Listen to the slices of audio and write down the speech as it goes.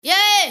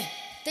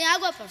tem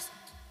água, parça?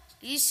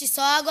 Ixi,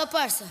 só água,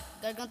 parça.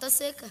 Garganta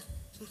seca.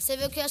 Você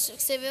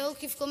vê o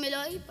que ficou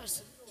melhor aí,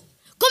 parça.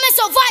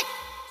 Começou, vai!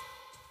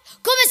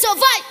 Começou,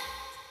 vai!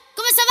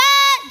 Começou,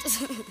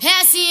 vai!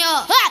 É assim,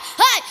 ó. Vai,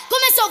 vai!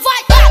 Começou,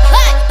 vai!